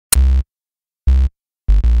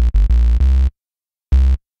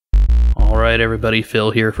Alright everybody, Phil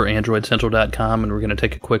here for AndroidCentral.com, and we're going to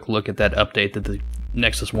take a quick look at that update that the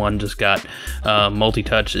Nexus One just got.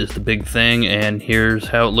 Multitouch is the big thing, and here's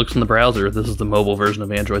how it looks in the browser. This is the mobile version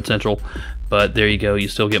of Android Central, but there you go, you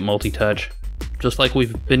still get multitouch. Just like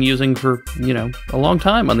we've been using for, a long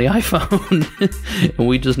time on the iPhone. And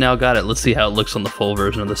we just now got it. Let's see how it looks on the full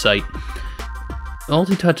version of the site.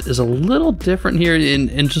 Multitouch is a little different here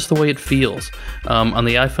in just the way it feels. On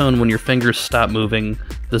the iPhone, when your fingers stop moving,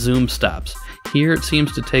 the zoom stops. Here it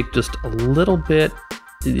seems to take just a little bit.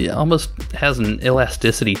 It almost has an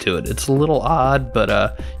elasticity to it. It's a little odd,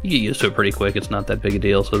 but you get used to it pretty quick. It's not that big a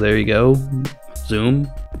deal. So there you go. Zoom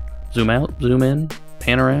out, zoom in,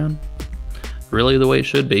 pan around. Really the way it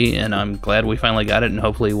should be, and I'm glad we finally got it, and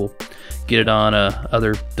hopefully we'll get it on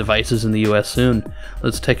other devices in the US soon.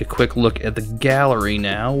 Let's take a quick look at the gallery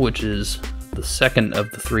now, which is the second of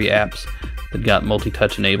the 3 apps that got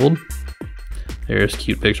multi-touch enabled. There's a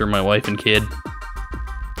cute picture of my wife and kid.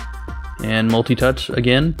 And multi-touch,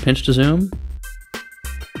 again, pinch to zoom.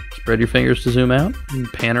 Spread your fingers to zoom out,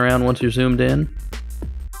 and pan around once you're zoomed in.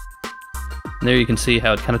 And there you can see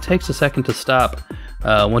how it kind of takes a second to stop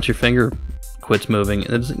once your finger quits moving.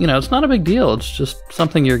 It's not a big deal. It's just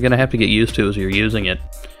something you're gonna have to get used to as you're using it.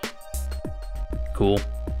 Cool.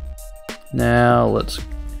 Now let's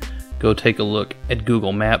go take a look at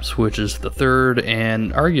Google Maps, which is the third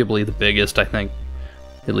and arguably the biggest, I think,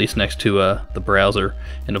 at least next to the browser,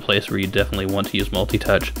 in a place where you definitely want to use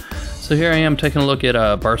multi-touch. So here I am taking a look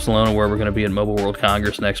at Barcelona, where we're going to be at Mobile World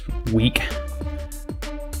Congress next week.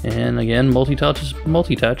 And again, multi-touch is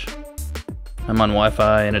multi-touch. I'm on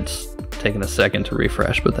Wi-Fi and it's taking a second to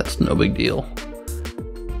refresh, but that's no big deal.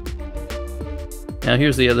 Now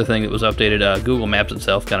here's the other thing that was updated. Google Maps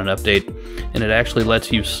itself got an update, and it actually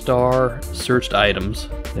lets you star searched items.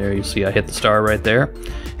 There you see I hit the star right there,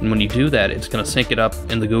 and when you do that, it's going to sync it up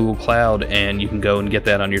in the Google Cloud, and you can go and get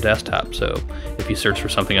that on your desktop. So if you search for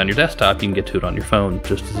something on your desktop, you can get to it on your phone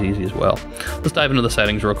just as easy as well. Let's dive into the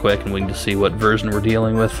settings real quick, and we can just see what version we're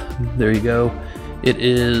dealing with. There you go. It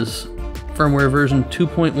is firmware version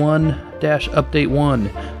 2.1-update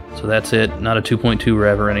 1. So that's it, not a 2.2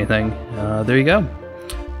 rev or anything. There you go.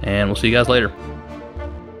 And we'll see you guys later.